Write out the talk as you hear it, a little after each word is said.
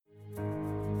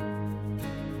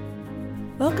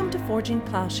Welcome to Forging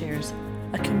Plowshares,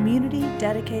 a community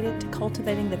dedicated to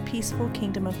cultivating the peaceful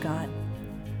kingdom of God.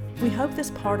 We hope this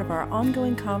part of our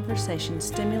ongoing conversation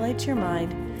stimulates your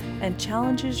mind and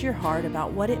challenges your heart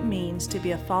about what it means to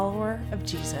be a follower of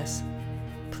Jesus.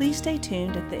 Please stay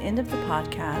tuned at the end of the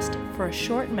podcast for a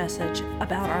short message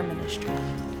about our ministry.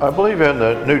 I believe in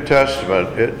the New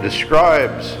Testament it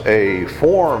describes a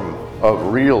form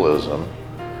of realism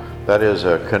that is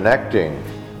a connecting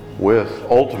with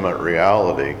ultimate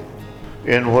reality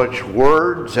in which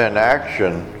words and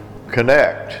action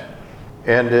connect.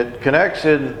 And it connects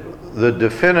in the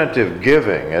definitive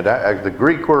giving. And the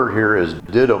Greek word here is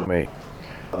didomi,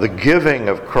 the giving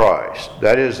of Christ.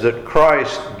 That is, that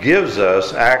Christ gives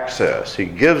us access. He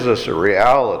gives us a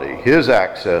reality, His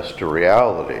access to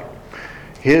reality,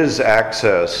 His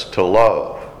access to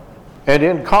love. And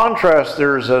in contrast,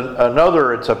 there's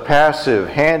another, it's a passive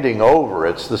handing over.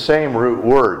 It's the same root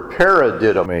word,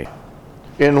 paradidomi,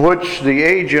 in which the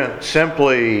agent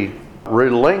simply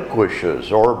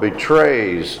relinquishes or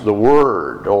betrays the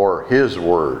word or his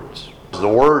words. The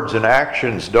words and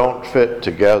actions don't fit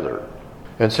together.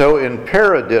 And so in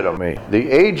paradidomi,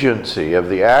 the agency of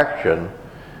the action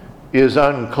is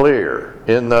unclear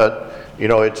in that,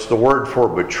 it's the word for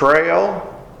betrayal,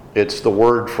 it's the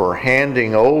word for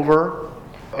handing over.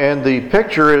 And the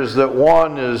picture is that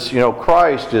one is,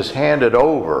 Christ is handed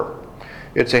over.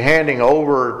 It's a handing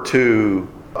over to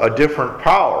a different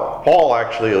power. Paul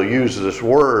actually will use this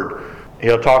word.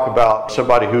 He'll talk about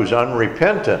somebody who's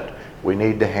unrepentant. We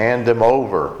need to hand them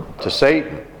over to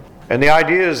Satan. And the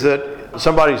idea is that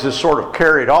somebody's just sort of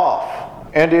carried off.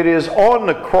 And it is on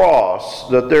the cross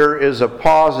that there is a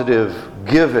positive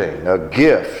giving, a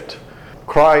gift.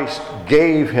 Christ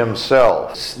gave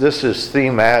Himself. This is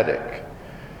thematic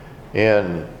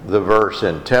in the verse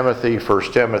in Timothy,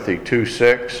 1 Timothy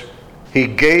 2:6. He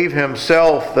gave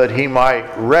Himself that He might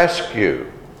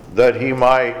rescue, that He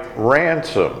might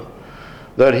ransom,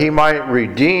 that He might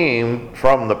redeem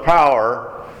from the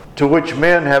power to which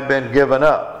men have been given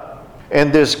up.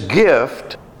 And this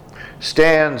gift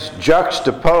stands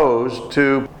juxtaposed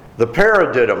to the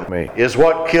paradidomi, is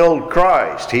what killed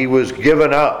Christ. He was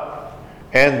given up.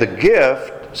 And the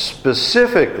gift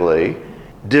specifically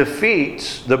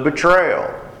defeats the betrayal.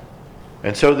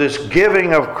 And so this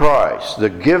giving of Christ, the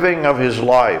giving of His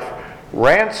life,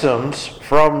 ransoms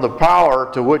from the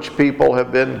power to which people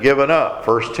have been given up.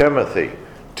 1 Timothy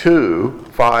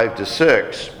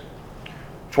 2:5-6.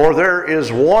 For there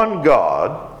is one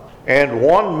God and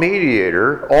one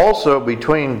mediator also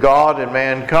between God and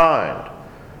mankind,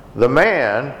 the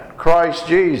man Christ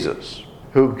Jesus,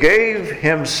 who gave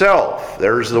Himself,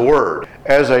 there's the word,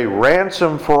 as a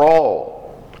ransom for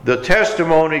all, the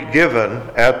testimony given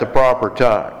at the proper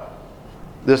time.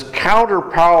 This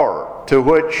counterpower to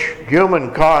which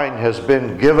humankind has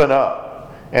been given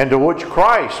up, and to which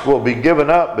Christ will be given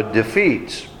up but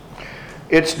defeats,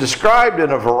 it's described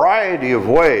in a variety of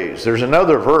ways. There's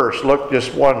another verse, look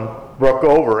just one book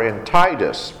over in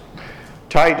Titus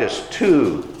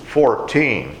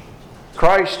 2:14.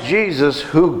 Christ Jesus,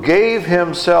 who gave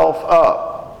Himself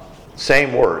up,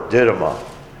 same word, didomi,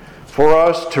 for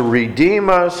us to redeem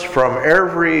us from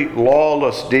every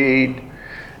lawless deed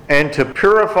and to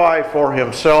purify for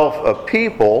Himself a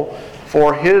people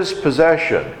for His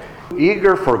possession,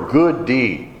 eager for good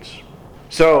deeds.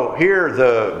 So here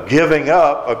the giving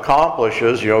up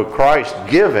accomplishes, Christ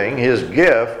giving His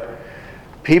gift.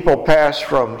 People pass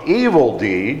from evil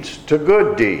deeds to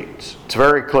good deeds. It's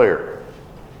very clear.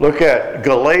 Look at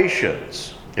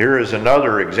Galatians. Here is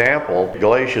another example.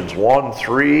 Galatians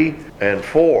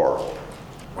 1:3-4.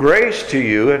 Grace to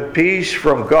you and peace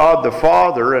from God the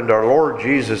Father and our Lord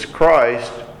Jesus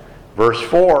Christ, verse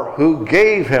 4, who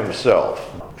gave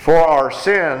Himself for our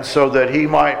sins so that He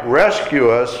might rescue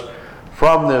us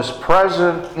from this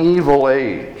present evil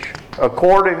age,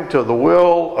 according to the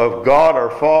will of God our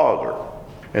Father.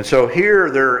 And so here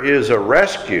there is a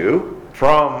rescue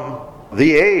from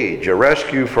the age, a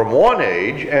rescue from one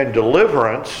age and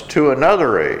deliverance to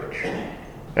another age.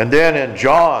 And then in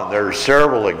John, there's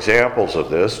several examples of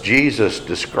this. Jesus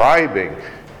describing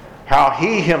how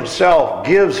He Himself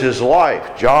gives His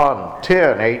life. John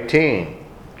 10:18.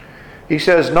 He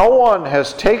says, no one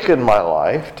has taken my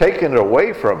life, taken it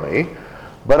away from me,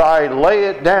 but I lay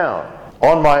it down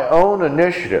on my own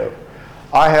initiative.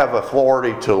 I have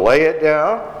authority to lay it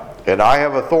down, and I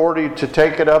have authority to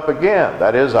take it up again.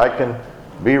 That is, I can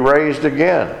be raised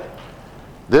again.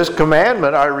 This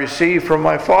commandment I received from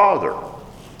my Father.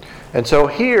 And so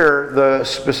here, the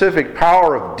specific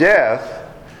power of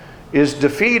death is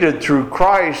defeated through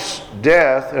Christ's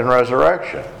death and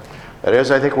resurrection. That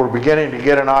is, I think we're beginning to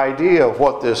get an idea of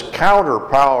what this counter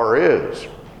power is.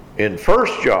 In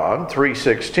 1 John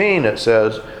 3:16 it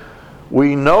says,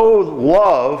 "We know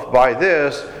love by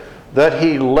this, that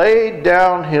he laid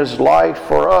down his life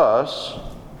for us,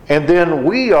 and then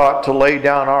we ought to lay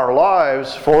down our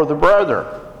lives for the brethren."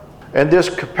 And this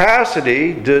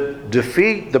capacity to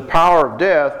defeat the power of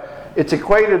death, it's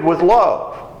equated with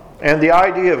love and the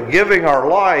idea of giving our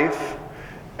life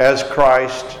as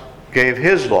Christ gave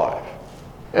his life.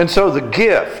 And so the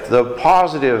gift, the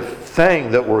positive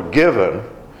thing that we're given,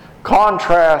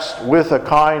 contrasts with a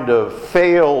kind of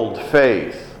failed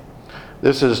faith.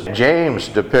 This is James'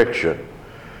 depiction.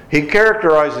 He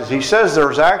says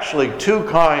there's actually two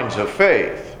kinds of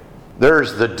faith.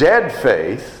 There's the dead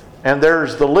faith and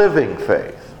there's the living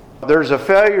faith. There's a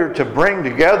failure to bring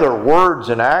together words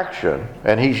and action,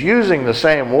 and he's using the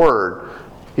same word.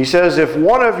 He says, if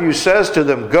one of you says to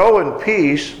them, "Go in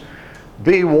peace,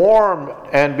 be warmed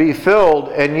and be filled,"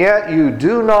 and yet you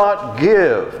do not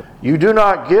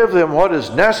give them what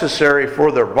is necessary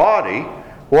for their body,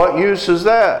 what use is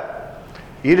that?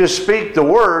 You just speak the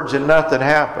words and nothing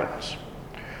happens.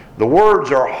 The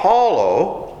words are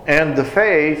hollow and the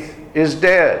faith is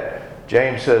dead.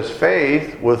 James says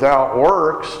faith without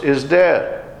works is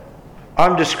dead.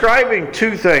 I'm describing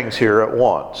two things here at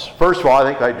once. First of all,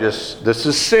 I think this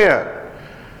is sin.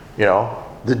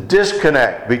 The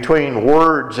disconnect between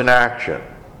words and action.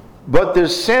 But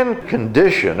this sin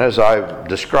condition, as I'm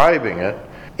describing it,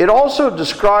 it also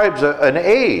describes an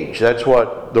age. That's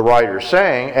what the writer's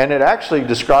saying. And it actually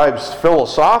describes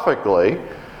philosophically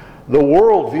the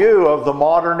worldview of the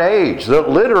modern age. That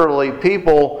literally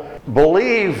people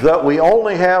believe that we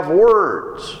only have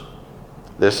words.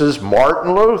 This is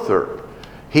Martin Luther.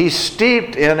 He's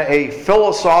steeped in a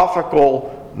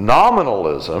philosophical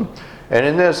nominalism. And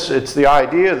in this, it's the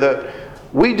idea that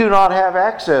we do not have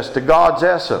access to God's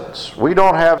essence. We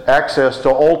don't have access to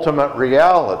ultimate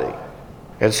reality.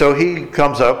 And so he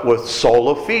comes up with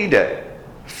sola fide,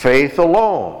 faith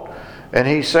alone. And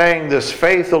he's saying this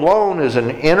faith alone is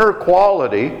an inner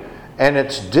quality and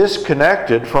it's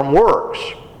disconnected from works.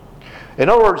 In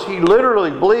other words, he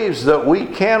literally believes that we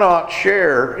cannot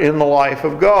share in the life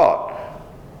of God.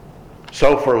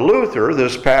 So for Luther,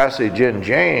 this passage in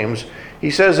James,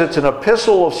 he says it's an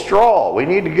epistle of straw. We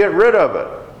need to get rid of it.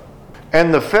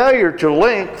 And the failure to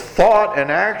link thought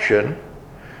and action,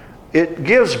 it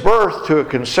gives birth to a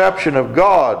conception of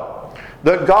God,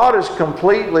 that God is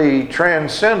completely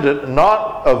transcendent,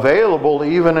 not available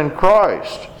even in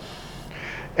Christ.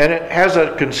 And it has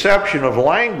a conception of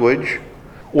language.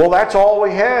 Well, that's all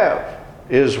we have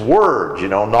is words.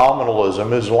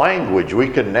 Nominalism is language. We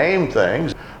can name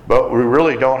things, but we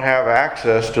really don't have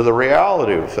access to the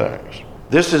reality of things.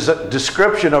 This is a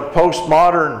description of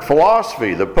postmodern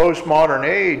philosophy, the postmodern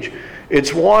age.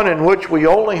 It's one in which we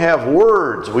only have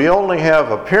words, we only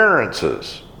have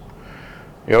appearances.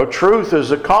 Truth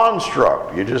is a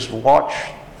construct. You just watch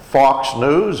Fox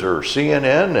News or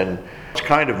CNN and it's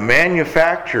kind of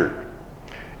manufactured.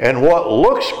 And what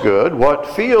looks good, what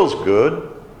feels good,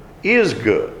 is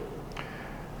good.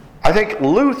 I think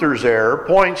Luther's error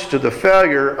points to the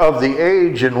failure of the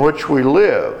age in which we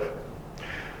live.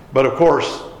 But of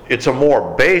course, it's a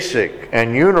more basic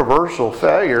and universal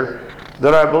failure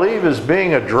that I believe is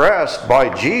being addressed by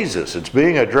Jesus. It's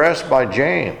being addressed by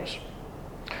James.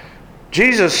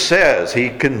 Jesus says he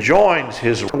conjoins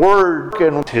his word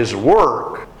and his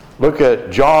work. Look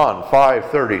at John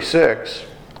 5:36.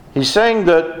 He's saying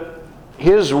that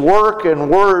his work and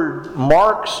word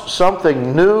marks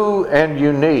something new and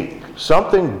unique.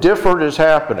 Something different is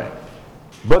happening.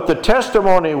 But the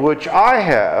testimony which I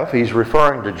have, he's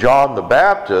referring to John the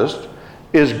Baptist,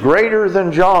 is greater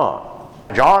than John.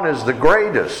 John is the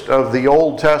greatest of the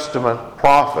Old Testament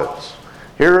prophets.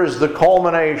 Here is the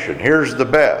culmination. Here's the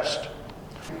best.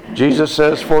 Jesus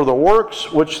says, "For the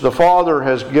works which the Father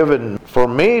has given for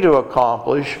me to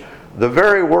accomplish, the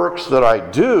very works that I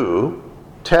do,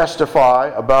 testify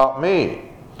about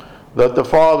me, that the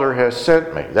Father has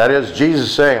sent me." That is,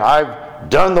 Jesus saying, I've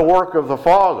done the work of the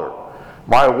Father.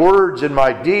 My words and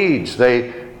my deeds,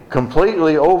 they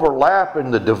completely overlap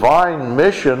in the divine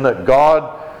mission that God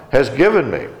has given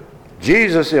me.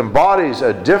 Jesus embodies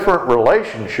a different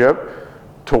relationship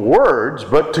to words,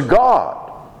 but to God,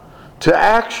 to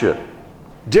action.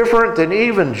 Different than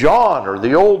even John or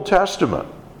the Old Testament,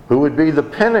 who would be the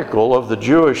pinnacle of the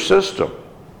Jewish system.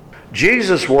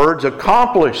 Jesus' words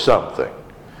accomplish something.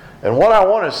 And what I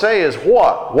want to say is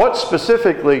what? What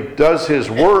specifically does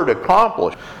his word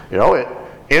accomplish? It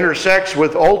intersects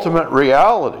with ultimate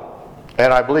reality.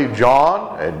 And I believe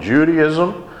John and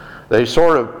Judaism, they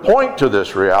sort of point to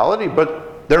this reality,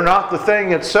 but They're not the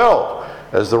thing itself.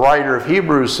 As the writer of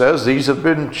Hebrews says, these have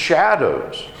been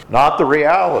shadows, not the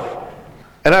reality.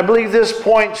 And I believe this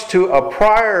points to a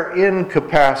prior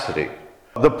incapacity,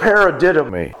 the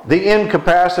paradidomi, the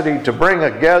incapacity to bring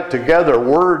together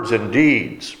words and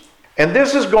deeds. And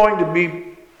this is going to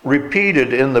be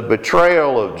repeated in the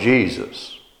betrayal of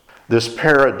Jesus. This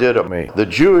paradidomi, the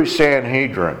Jewish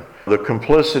Sanhedrin, the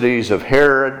complicities of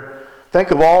Herod.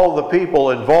 Think of all the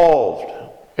people involved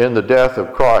in the death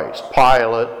of Christ.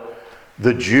 Pilate,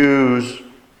 the Jews.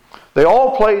 They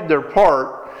all played their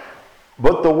part.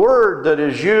 But the word that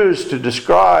is used to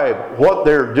describe what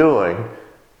they're doing,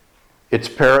 it's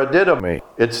paradidomi.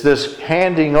 It's this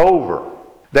handing over.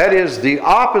 That is, the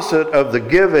opposite of the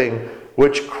giving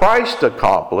which Christ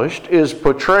accomplished is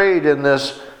portrayed in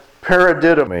this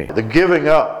paradidomi, the giving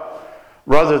up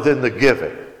rather than the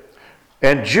giving.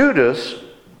 And Judas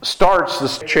starts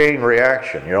this chain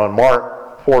reaction. In Mark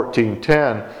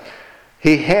 14:10,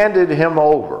 he handed him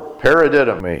over,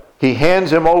 paradidomi. He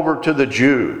hands him over to the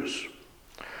Jews,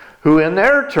 who in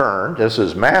their turn, this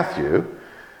is Matthew,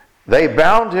 they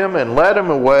bound him and led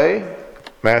him away,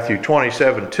 Matthew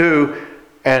 27:2,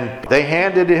 and they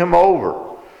handed him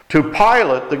over to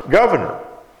Pilate, the governor.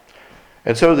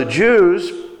 And so the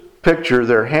Jews picture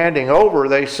their handing over.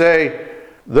 They say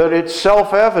that it's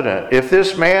self-evident. If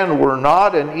this man were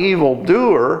not an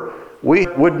evildoer, we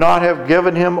would not have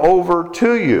given him over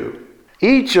to you.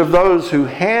 Each of those who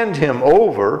hand him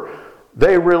over,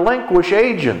 they relinquish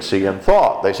agency and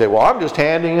thought. They say, well, I'm just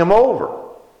handing him over.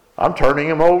 I'm turning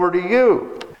him over to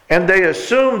you. And they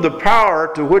assume the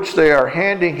power to which they are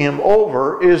handing him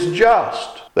over is just.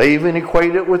 They even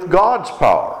equate it with God's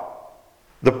power.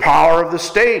 The power of the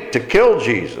state to kill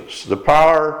Jesus. The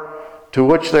power to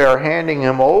which they are handing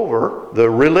him over, the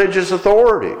religious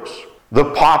authorities.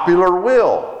 The popular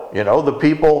will. The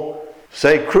people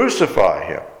say, crucify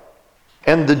him.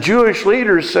 And the Jewish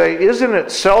leaders say, isn't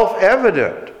it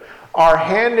self-evident? Our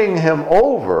handing him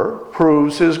over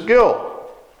proves his guilt.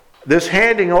 This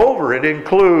handing over, it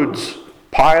includes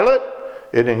Pilate,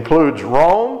 it includes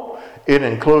Rome, it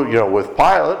includes, with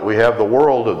Pilate, we have the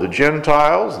world of the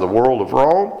Gentiles, the world of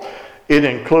Rome. It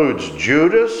includes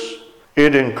Judas,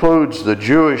 it includes the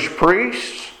Jewish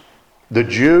priests, the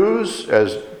Jews,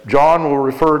 as John will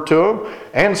refer to them,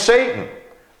 and Satan.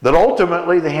 That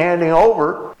ultimately the handing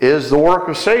over is the work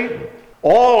of Satan.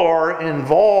 All are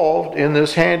involved in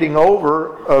this handing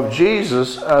over of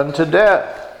Jesus unto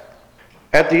death.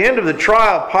 At the end of the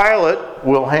trial, Pilate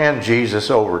will hand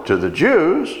Jesus over to the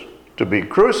Jews to be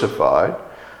crucified.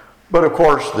 But of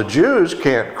course, the Jews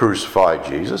can't crucify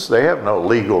Jesus. They have no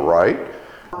legal right.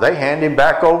 They hand him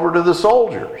back over to the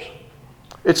soldiers.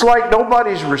 It's like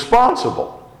nobody's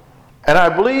responsible. And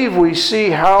I believe we see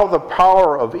how the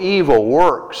power of evil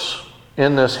works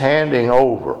in this handing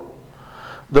over.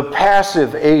 The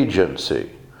passive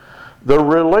agency, the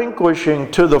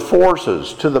relinquishing to the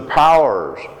forces, to the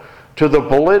powers, to the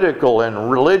political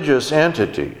and religious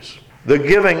entities, the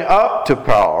giving up to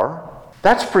power.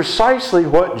 That's precisely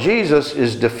what Jesus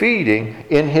is defeating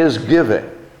in his giving.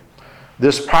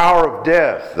 This power of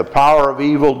death, the power of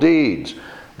evil deeds,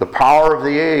 the power of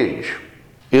the age,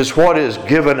 is what is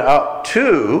given up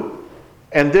to,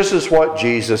 and this is what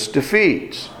Jesus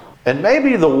defeats. And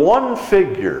maybe the one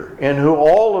figure in who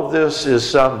all of this is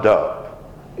summed up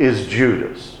is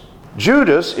Judas.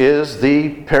 Judas is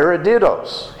the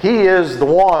paradidos. He is the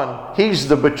one, he's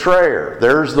the betrayer.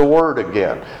 There's the word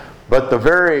again. But the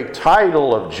very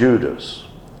title of Judas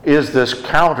is this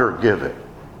counter-giving.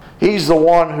 He's the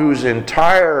one whose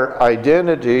entire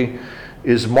identity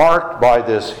is marked by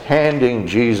this handing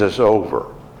Jesus over.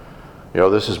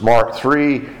 This is Mark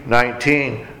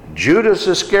 3:19. Judas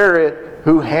Iscariot,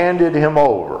 who handed him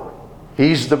over.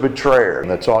 He's the betrayer.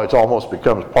 And it almost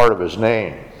becomes part of his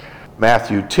name.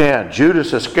 Matthew 10,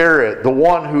 Judas Iscariot, the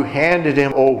one who handed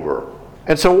him over.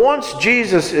 And so once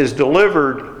Jesus is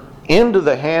delivered into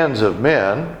the hands of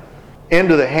men,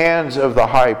 into the hands of the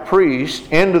high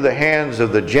priest, into the hands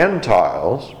of the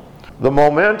Gentiles, the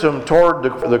momentum toward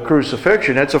the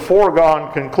crucifixion, it's a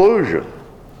foregone conclusion.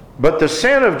 But the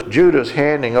sin of Judas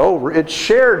handing over, it's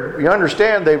shared, you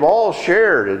understand, they've all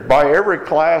shared it by every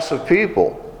class of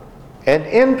people. And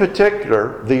in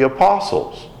particular, the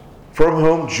apostles, from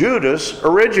whom Judas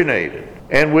originated,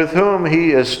 and with whom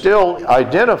he is still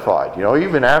identified.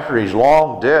 Even after he's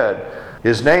long dead,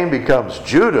 his name becomes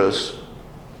Judas,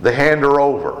 the hander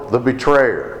over, the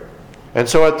betrayer. And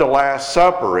so at the Last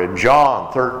Supper in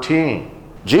John 13,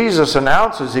 Jesus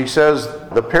announces, he says,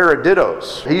 the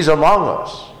paradidos, he's among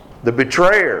us, the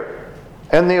betrayer.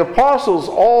 And the apostles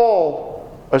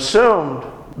all assumed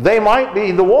they might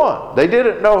be the one. They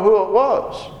didn't know who it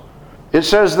was. It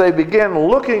says they began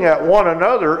looking at one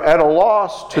another at a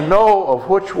loss to know of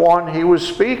which one he was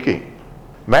speaking.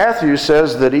 Matthew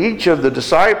says that each of the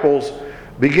disciples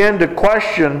began to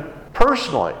question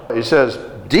personally. He says,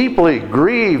 deeply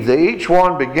grieved, they each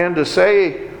one began to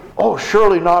say, "Oh,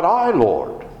 surely not I,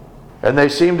 Lord." And they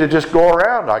seemed to just go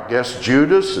around. I guess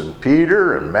Judas and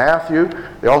Peter and Matthew,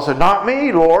 they all said, "Not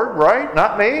me, Lord," right?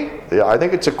 Not me. I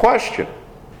think it's a question.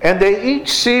 And they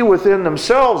each see within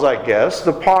themselves, I guess,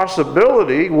 the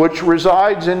possibility which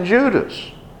resides in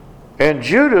Judas. And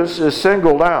Judas is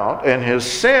singled out, and his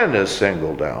sin is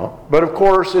singled out. But of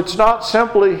course, it's not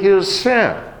simply his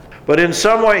sin. But in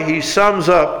some way, he sums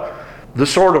up the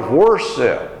sort of worst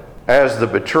sin as the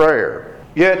betrayer.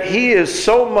 Yet he is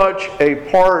so much a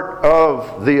part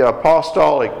of the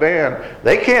apostolic band,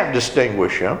 they can't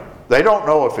distinguish him. They don't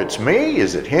know if it's me,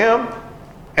 is it him?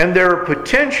 And they're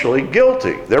potentially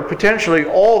guilty. They're potentially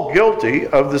all guilty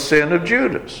of the sin of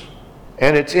Judas.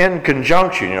 And it's in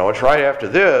conjunction, it's right after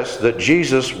this that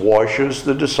Jesus washes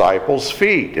the disciples'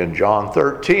 feet in John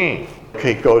 13.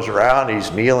 He goes around,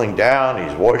 he's kneeling down,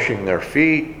 he's washing their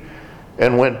feet.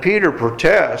 And when Peter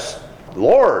protests,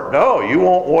 "Lord, no, you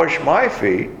won't wash my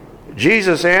feet,"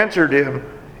 Jesus answered him,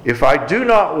 "If I do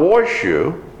not wash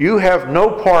you, you have no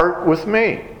part with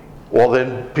me." Well,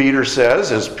 then Peter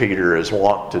says, as Peter is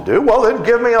wont to do, "Well, then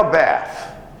give me a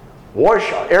bath.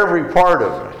 Wash every part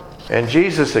of me." And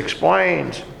Jesus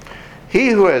explains, "He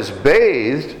who has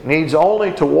bathed needs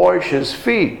only to wash his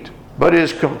feet, but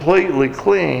is completely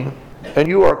clean, and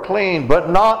you are clean, but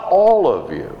not all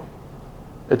of you."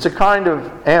 It's a kind of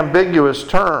ambiguous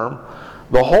term.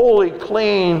 The wholly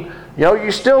clean,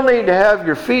 you still need to have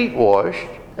your feet washed.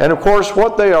 And of course,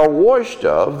 what they are washed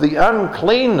of, the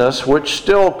uncleanness which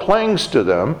still clings to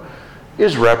them,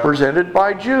 is represented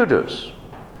by Judas.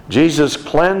 Jesus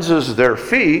cleanses their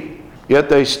feet, yet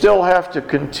they still have to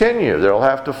continue. They'll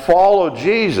have to follow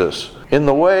Jesus in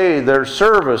the way their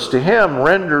service to him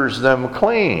renders them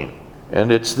clean.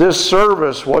 And it's this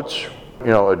service which,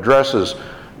 addresses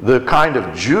the kind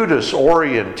of Judas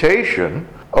orientation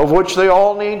of which they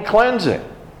all need cleansing.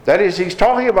 That is, he's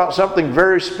talking about something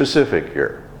very specific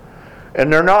here.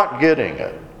 And they're not getting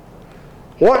it.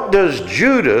 What does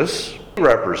Judas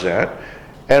represent?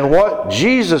 And what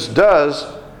Jesus does,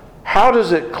 how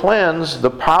does it cleanse the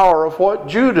power of what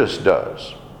Judas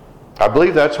does? I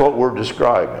believe that's what we're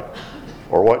describing,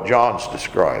 or what John's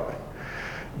describing.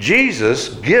 Jesus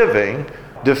giving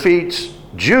defeats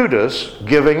Judas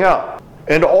giving up.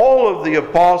 And all of the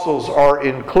apostles are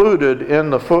included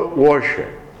in the foot washing.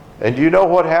 And you know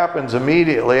what happens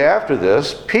immediately after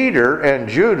this? Peter and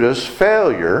Judas'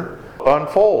 failure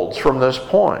unfolds from this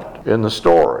point in the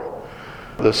story.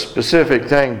 The specific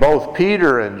thing both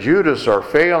Peter and Judas are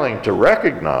failing to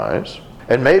recognize,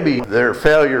 and maybe their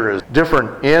failure is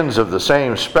different ends of the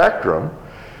same spectrum,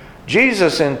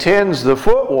 Jesus intends the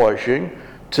foot washing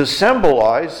to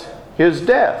symbolize his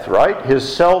death, right?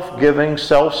 His self-giving,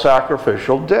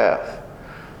 self-sacrificial death.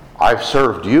 I've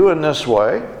served you in this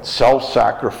way,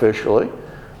 self-sacrificially,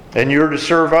 and you're to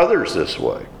serve others this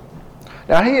way.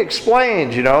 Now he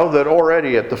explains, that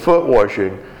already at the foot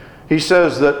washing, he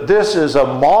says that this is a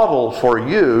model for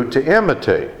you to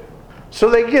imitate. So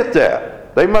they get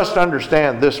that. They must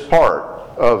understand this part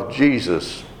of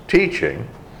Jesus' teaching.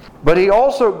 But he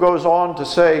also goes on to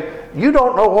say, you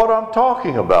don't know what I'm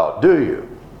talking about, do you?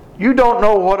 You don't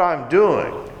know what I'm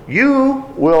doing. You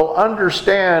will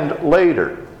understand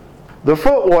later. The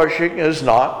foot washing is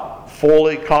not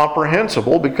fully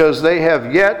comprehensible because they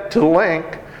have yet to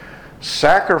link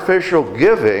sacrificial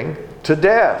giving to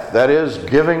death, that is,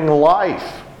 giving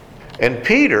life. And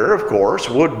Peter, of course,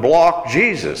 would block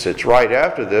Jesus. It's right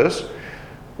after this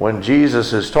when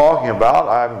Jesus is talking about,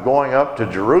 I'm going up to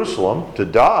Jerusalem to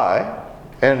die.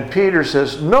 And Peter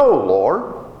says, no,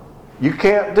 Lord, you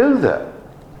can't do that.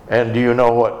 And do you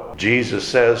know what Jesus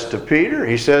says to Peter?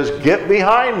 He says, get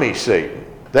behind me, Satan.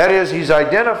 That is, he's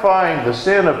identifying the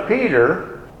sin of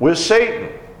Peter with Satan.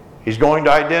 He's going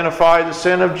to identify the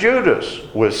sin of Judas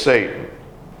with Satan.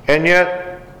 And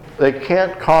yet, they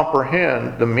can't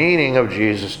comprehend the meaning of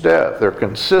Jesus' death. They're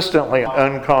consistently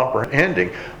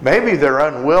uncomprehending. Maybe they're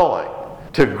unwilling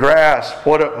to grasp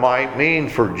what it might mean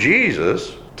for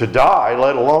Jesus to die,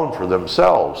 let alone for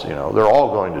themselves. They're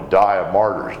all going to die a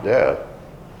martyr's death.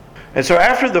 And so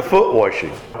after the foot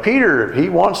washing, Peter, he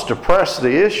wants to press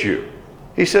the issue.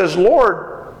 He says,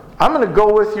 Lord, I'm going to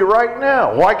go with you right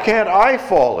now. Why can't I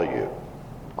follow you?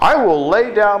 I will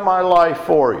lay down my life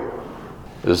for you.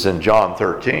 This is in John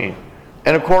 13.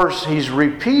 And of course, he's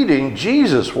repeating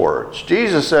Jesus' words.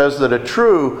 Jesus says that a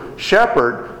true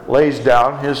shepherd lays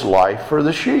down his life for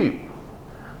the sheep.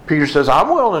 Peter says, I'm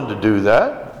willing to do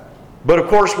that. But of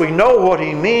course we know what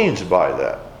he means by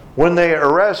that. When they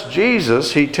arrest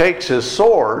Jesus, he takes his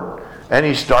sword and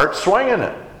he starts swinging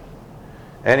it.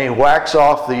 And he whacks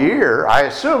off the ear. I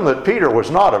assume that Peter was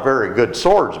not a very good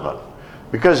swordsman,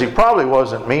 because he probably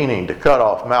wasn't meaning to cut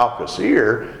off Malchus'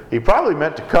 ear. He probably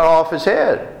meant to cut off his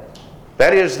head.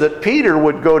 That is, that Peter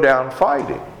would go down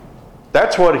fighting.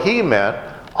 That's what he meant.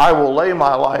 I will lay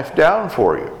my life down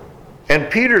for you. And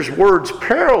Peter's words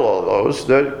parallel those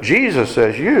that Jesus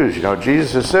has used. You know,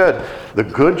 Jesus has said, the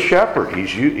good shepherd.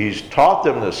 He's taught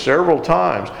them this several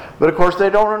times. But of course they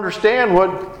don't understand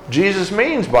what Jesus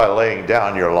means by laying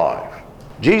down your life.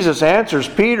 Jesus answers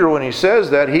Peter when he says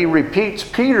that. He repeats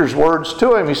Peter's words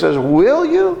to him. He says, will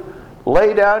you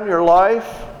lay down your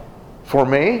life for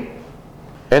me?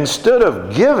 Instead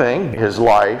of giving his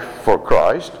life for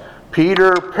Christ,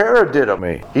 Peter paradidded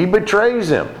me. He betrays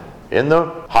him in the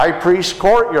high priest's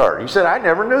courtyard. He said, I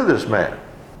never knew this man.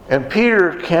 And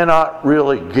Peter cannot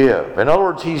really give. In other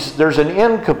words, there's an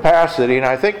incapacity, and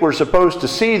I think we're supposed to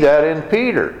see that in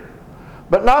Peter.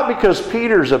 But not because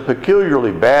Peter's a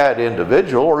peculiarly bad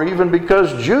individual, or even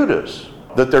because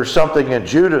that there's something in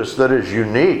Judas that is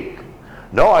unique.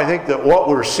 No, I think that what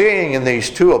we're seeing in these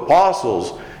two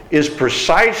apostles is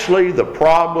precisely the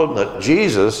problem that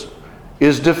Jesus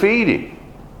is defeating.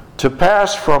 To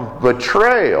pass from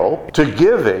betrayal to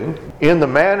giving in the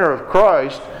manner of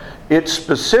Christ, it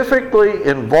specifically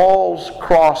involves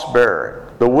cross-bearing,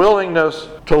 the willingness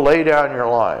to lay down your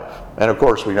life. And of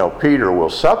course we know Peter will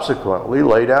subsequently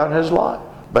lay down his life,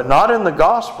 but not in the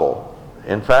gospel.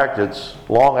 In fact, it's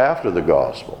long after the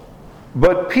gospel.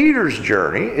 But Peter's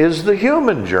journey is the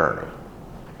human journey.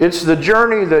 It's the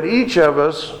journey that each of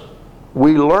us,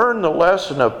 we learn the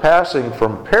lesson of passing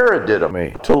from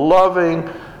paradidomy to loving,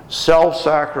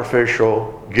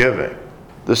 self-sacrificial giving.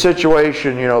 The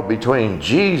situation, between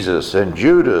Jesus and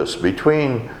Judas,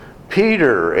 between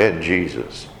Peter and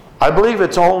Jesus. I believe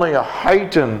it's only a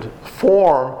heightened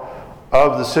form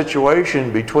of the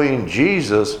situation between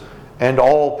Jesus and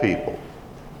all people.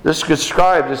 This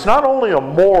describes, it's not only a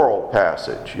moral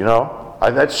passage,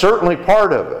 that's certainly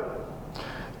part of it.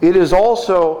 It is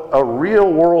also a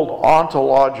real-world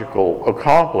ontological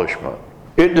accomplishment.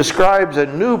 It describes a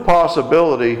new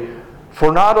possibility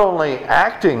for not only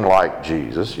acting like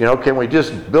Jesus, can we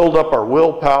just build up our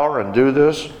willpower and do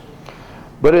this?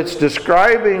 But it's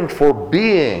describing for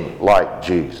being like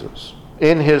Jesus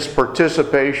in his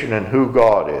participation in who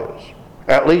God is.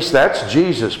 At least that's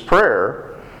Jesus'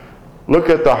 prayer. Look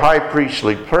at the high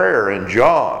priestly prayer in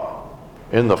John.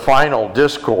 In the final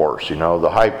discourse, the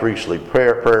high priestly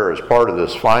prayer is part of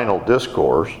this final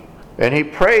discourse. And he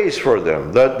prays for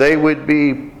them that they would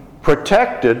be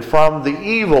protected from the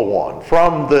evil one,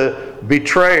 from the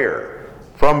betrayer,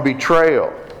 from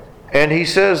betrayal. And he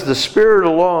says the Spirit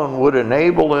alone would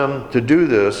enable them to do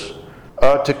this,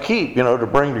 to keep, to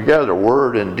bring together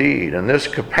word and deed. And this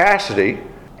capacity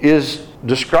is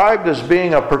described as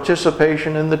being a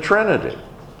participation in the Trinity.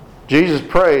 Jesus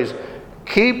prays,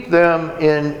 keep them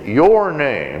in your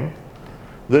name,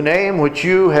 the name which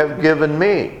you have given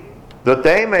me, that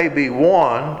they may be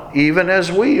one even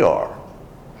as we are.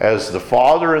 As the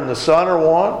Father and the Son are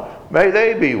one, may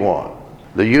they be one.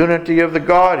 The unity of the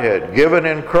Godhead given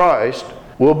in Christ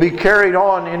will be carried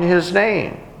on in his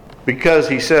name. Because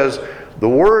he says, the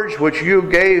words which you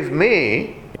gave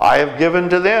me, I have given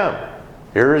to them.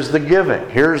 Here is the giving.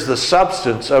 Here's the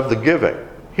substance of the giving.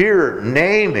 Here,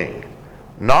 naming,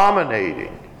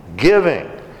 nominating, giving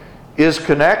is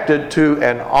connected to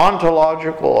an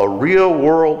ontological, a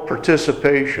real-world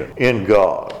participation in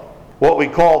God. What we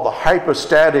call the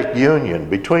hypostatic union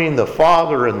between the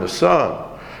Father and the Son,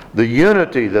 the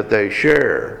unity that they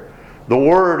share, the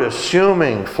Word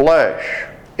assuming flesh.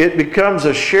 It becomes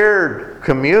a shared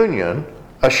communion,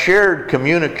 a shared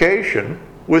communication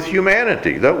with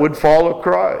humanity that would follow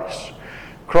Christ.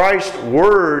 Christ's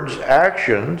words,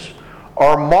 actions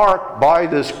are marked by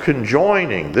this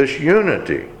conjoining, this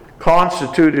unity,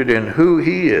 constituted in who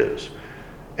he is.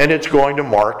 And it's going to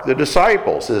mark the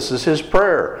disciples. This is his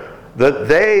prayer, that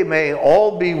they may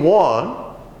all be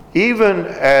one, even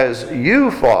as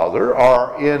you, Father,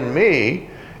 are in me,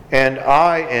 and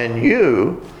I in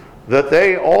you, that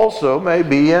they also may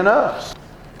be in us.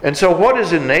 And so what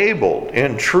is enabled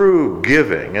in true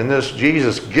giving, in this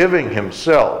Jesus giving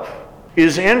himself,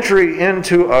 is entry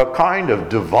into a kind of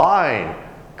divine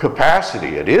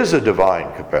capacity. It is a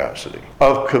divine capacity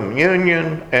of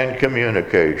communion and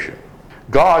communication.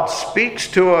 God speaks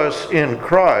to us in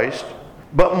Christ,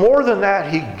 but more than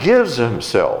that, he gives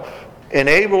himself,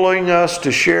 enabling us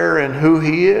to share in who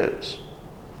he is.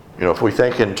 If we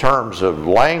think in terms of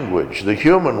language, the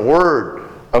human word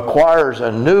acquires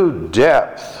a new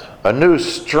depth, a new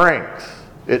strength.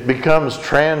 It becomes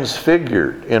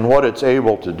transfigured in what it's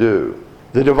able to do.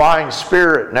 The divine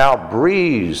Spirit now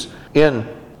breathes in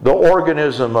the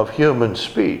organism of human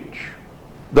speech.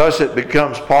 Thus it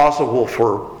becomes possible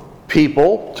for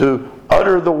people to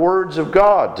utter the words of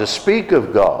God, to speak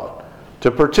of God, to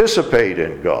participate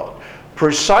in God.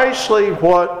 Precisely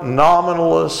what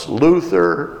nominalists,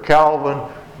 Luther, Calvin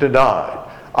denied,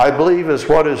 I believe is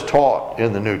what is taught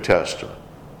in the New Testament.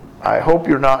 I hope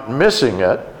you're not missing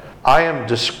it. I am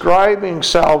describing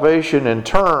salvation in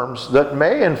terms that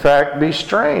may in fact be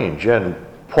strange in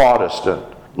Protestant,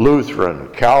 Lutheran,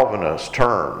 Calvinist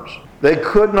terms. They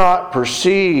could not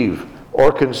perceive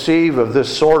or conceive of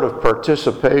this sort of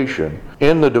participation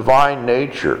in the divine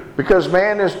nature because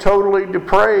man is totally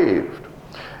depraved.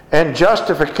 And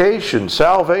justification,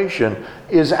 salvation,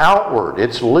 is outward.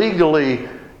 It's legally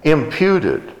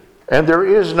imputed. And there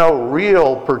is no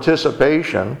real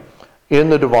participation in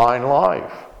the divine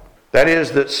life. That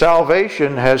is, that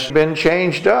salvation has been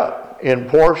changed up in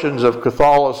portions of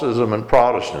Catholicism and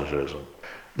Protestantism.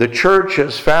 The church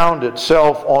has found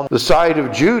itself on the side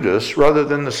of Judas rather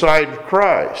than the side of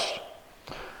Christ.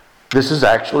 This is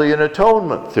actually an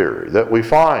atonement theory that we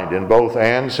find in both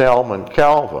Anselm and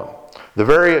Calvin. The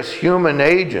various human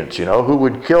agents, who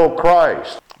would kill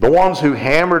Christ, the ones who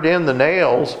hammered in the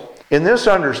nails, in this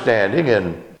understanding,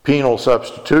 in penal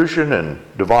substitution and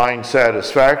divine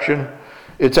satisfaction,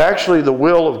 it's actually the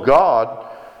will of God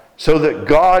so that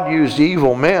God used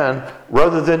evil men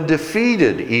rather than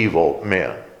defeated evil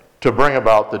men to bring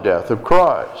about the death of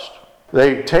Christ.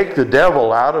 They take the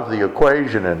devil out of the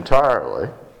equation entirely,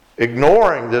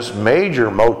 ignoring this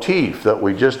major motif that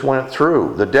we just went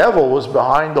through. The devil was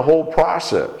behind the whole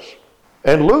process.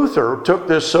 And Luther took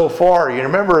this so far. You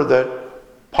remember that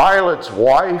Pilate's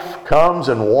wife comes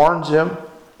and warns him.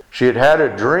 She had had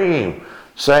a dream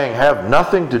saying, have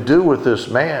nothing to do with this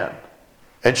man.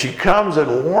 And she comes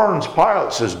and warns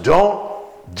Pilate, says, don't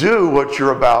do what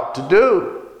you're about to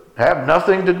do. Have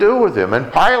nothing to do with him.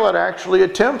 And Pilate actually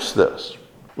attempts this.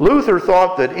 Luther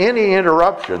thought that any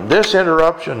interruption, this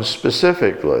interruption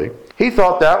specifically, he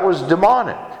thought that was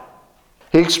demonic.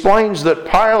 He explains that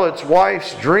Pilate's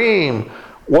wife's dream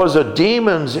was a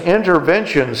demon's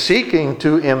intervention seeking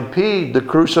to impede the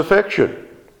crucifixion.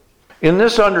 In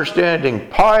this understanding,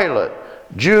 Pilate,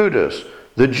 Judas,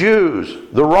 the Jews,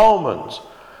 the Romans,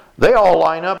 they all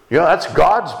line up. That's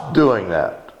God's doing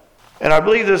that. And I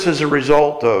believe this is a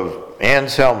result of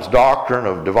Anselm's doctrine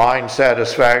of divine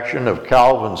satisfaction, of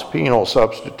Calvin's penal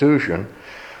substitution.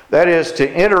 That is,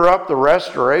 to interrupt the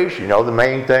restoration. The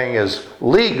main thing is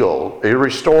legal,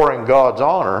 restoring God's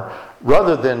honor,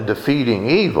 rather than defeating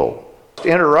evil.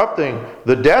 Interrupting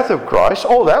the death of Christ,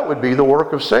 that would be the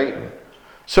work of Satan.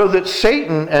 So that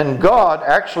Satan and God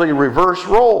actually reverse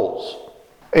roles.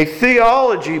 A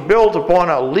theology built upon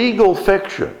a legal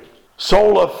fiction,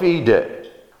 sola fide,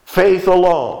 faith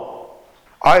alone,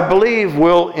 I believe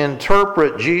will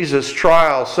interpret Jesus'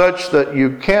 trial such that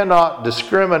you cannot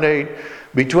discriminate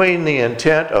between the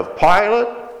intent of Pilate,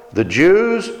 the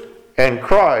Jews, and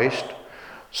Christ,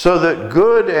 so that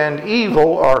good and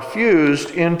evil are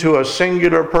fused into a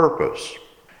singular purpose.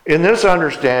 In this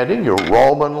understanding, your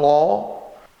Roman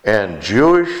law and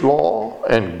Jewish law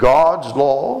and God's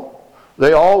law,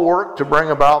 they all work to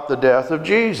bring about the death of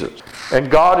Jesus.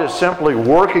 And God is simply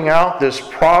working out this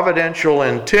providential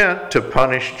intent to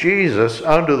punish Jesus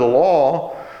under the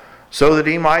law so that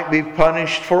he might be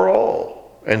punished for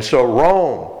all. And so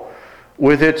Rome,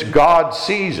 with its God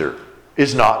Caesar,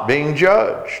 is not being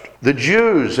judged. The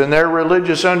Jews and their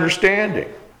religious understanding,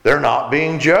 they're not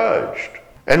being judged.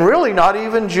 And really not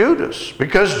even Judas,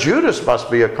 because Judas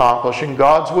must be accomplishing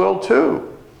God's will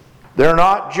too. They're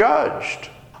not judged.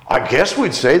 I guess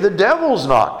we'd say the devil's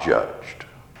not judged.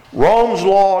 Rome's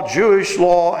law, Jewish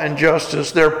law, and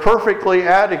justice, they're perfectly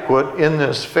adequate in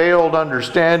this failed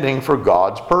understanding for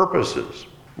God's purposes.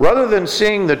 Rather than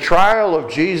seeing the trial of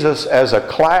Jesus as a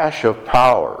clash of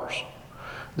powers,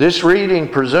 this reading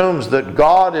presumes that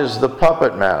God is the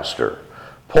puppet master,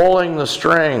 pulling the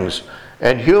strings,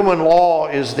 and human law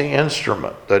is the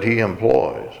instrument that he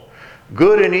employs.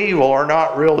 Good and evil are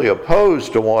not really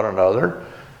opposed to one another.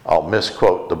 I'll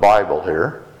misquote the Bible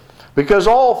here. Because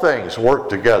all things work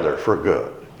together for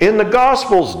good. In the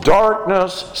Gospels,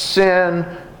 darkness, sin,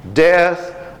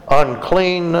 death,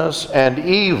 uncleanness, and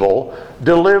evil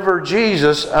deliver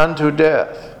Jesus unto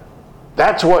death.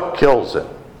 That's what kills him.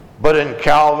 But in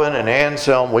Calvin and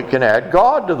Anselm, we can add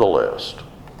God to the list.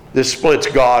 This splits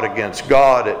God against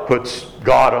God. It puts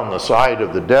God on the side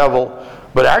of the devil.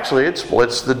 But actually it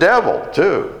splits the devil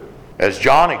too. As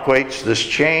John equates this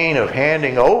chain of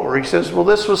handing over, he says, well,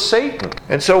 this was Satan.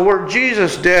 And so where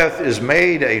Jesus' death is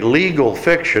made a legal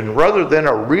fiction rather than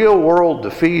a real-world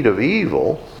defeat of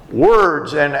evil,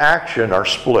 words and action are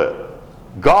split.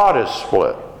 God is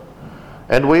split.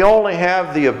 And we only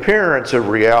have the appearance of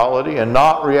reality and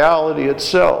not reality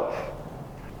itself.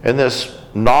 And this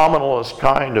nominalist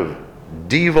kind of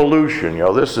devolution,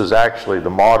 this is actually the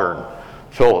modern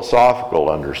philosophical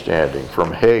understanding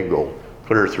from Hegel,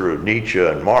 clear through Nietzsche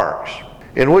and Marx,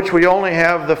 in which we only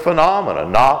have the phenomena,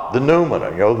 not the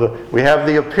noumena. We have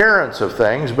the appearance of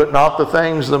things, but not the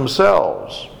things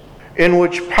themselves, in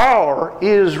which power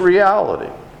is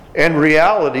reality, and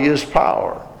reality is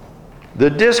power. The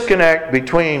disconnect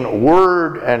between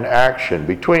word and action,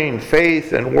 between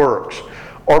faith and works,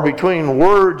 or between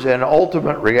words and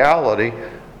ultimate reality,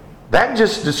 that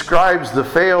just describes the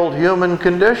failed human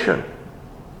condition.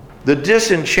 The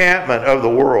disenchantment of the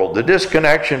world, the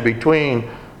disconnection between,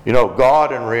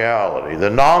 God and reality, the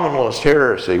nominalist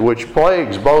heresy, which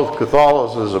plagues both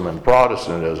Catholicism and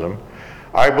Protestantism,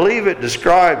 I believe it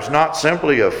describes not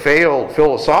simply a failed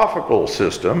philosophical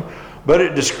system, but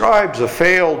it describes a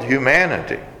failed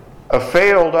humanity, a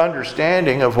failed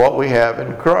understanding of what we have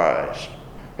in Christ.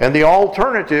 And the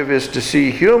alternative is to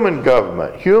see human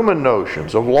government, human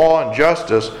notions of law and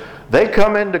justice, they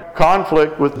come into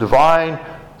conflict with divine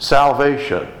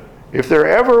salvation. If there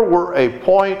ever were a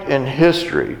point in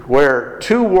history where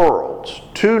two worlds,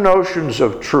 two notions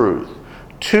of truth,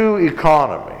 two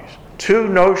economies, two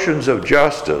notions of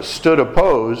justice stood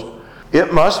opposed,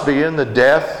 it must be in the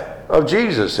death of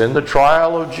Jesus, in the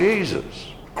trial of Jesus.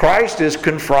 Christ is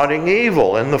confronting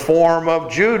evil in the form of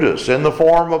Judas, in the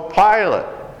form of Pilate,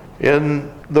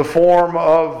 in the form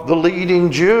of the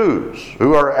leading Jews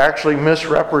who are actually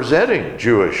misrepresenting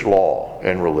Jewish law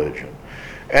and religion.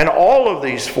 And all of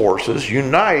these forces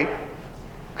unite,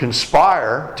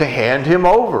 conspire to hand him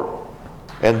over.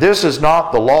 And this is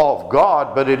not the law of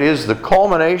God, but it is the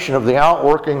culmination of the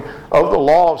outworking of the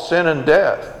law of sin and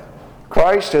death.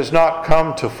 Christ has not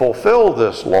come to fulfill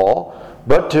this law,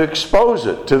 but to expose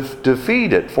it, to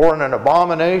defeat it for an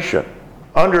abomination.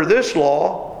 Under this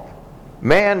law,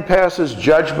 man passes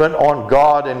judgment on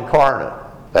God incarnate.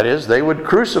 That is, they would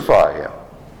crucify him.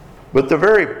 But the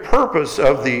very purpose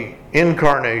of the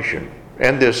incarnation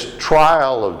and this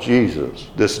trial of Jesus,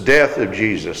 this death of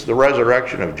Jesus, the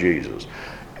resurrection of Jesus,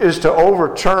 is to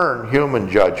overturn human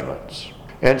judgments.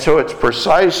 And so it's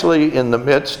precisely in the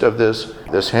midst of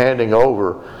this handing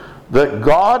over that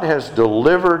God has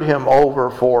delivered him over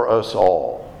for us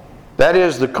all. That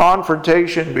is, the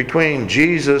confrontation between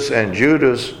Jesus and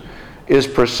Judas is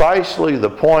precisely the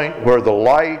point where the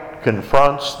light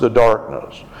confronts the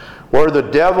darkness, where the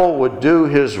devil would do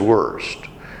his worst,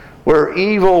 where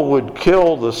evil would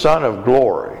kill the Son of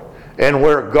Glory, and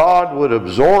where God would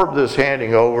absorb this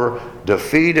handing over,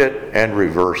 defeat it, and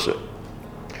reverse it.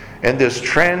 And this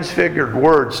transfigured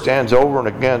word stands over and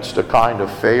against a kind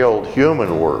of failed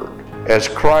human word. As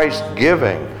Christ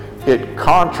giving, it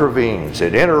contravenes,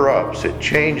 it interrupts, it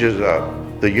changes up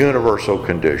the universal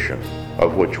condition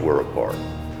of which we're a part.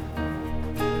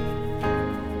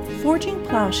 Forging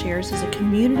Plowshares is a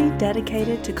community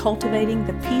dedicated to cultivating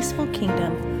the peaceful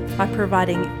kingdom by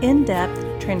providing in-depth,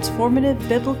 transformative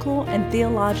biblical and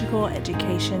theological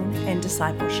education and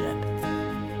discipleship.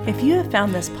 If you have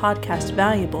found this podcast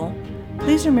valuable,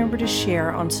 please remember to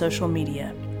share on social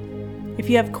media. If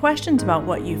you have questions about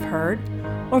what you've heard,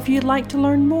 or if you'd like to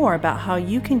learn more about how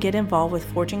you can get involved with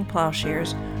Forging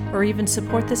Plowshares or even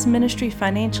support this ministry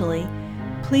financially,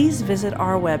 please visit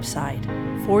our website,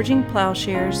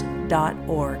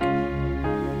 forgingplowshares.org.